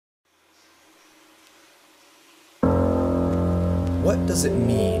What does it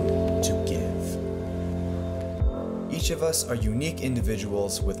mean to give? Each of us are unique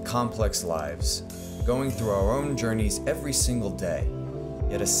individuals with complex lives, going through our own journeys every single day.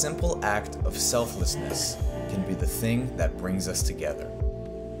 Yet a simple act of selflessness can be the thing that brings us together.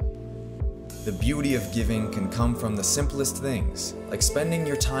 The beauty of giving can come from the simplest things, like spending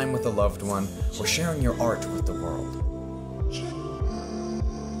your time with a loved one or sharing your art with the world.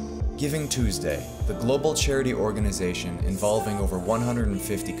 Giving Tuesday, the global charity organization involving over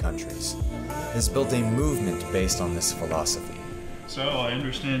 150 countries, has built a movement based on this philosophy. So I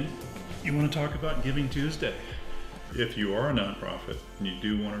understand you want to talk about Giving Tuesday. If you are a nonprofit and you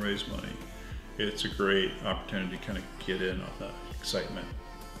do want to raise money, it's a great opportunity to kind of get in on the excitement.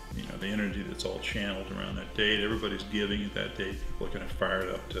 You know, the energy that's all channeled around that date. Everybody's giving at that date. People are kind of fired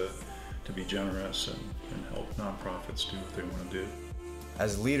up to be generous and help nonprofits do what they want to do.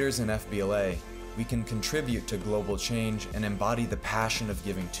 As leaders in FBLA, we can contribute to global change and embody the passion of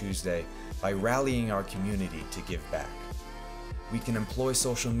Giving Tuesday by rallying our community to give back. We can employ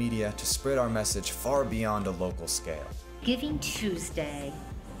social media to spread our message far beyond a local scale. Giving Tuesday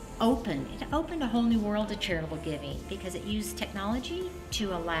opened a whole new world of charitable giving because it used technology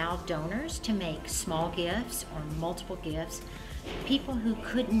to allow donors to make small gifts or multiple gifts. People who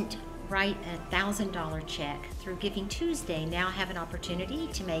couldn't write a $1,000 check through Giving Tuesday now have an opportunity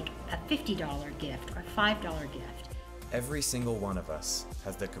to make a $50 gift or a $5 gift. Every single one of us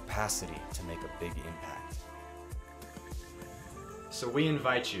has the capacity to make a big impact. So we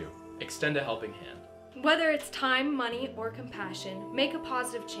invite you, extend a helping hand. Whether it's time, money, or compassion, make a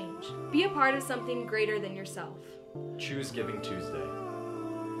positive change. Be a part of something greater than yourself. Choose Giving Tuesday.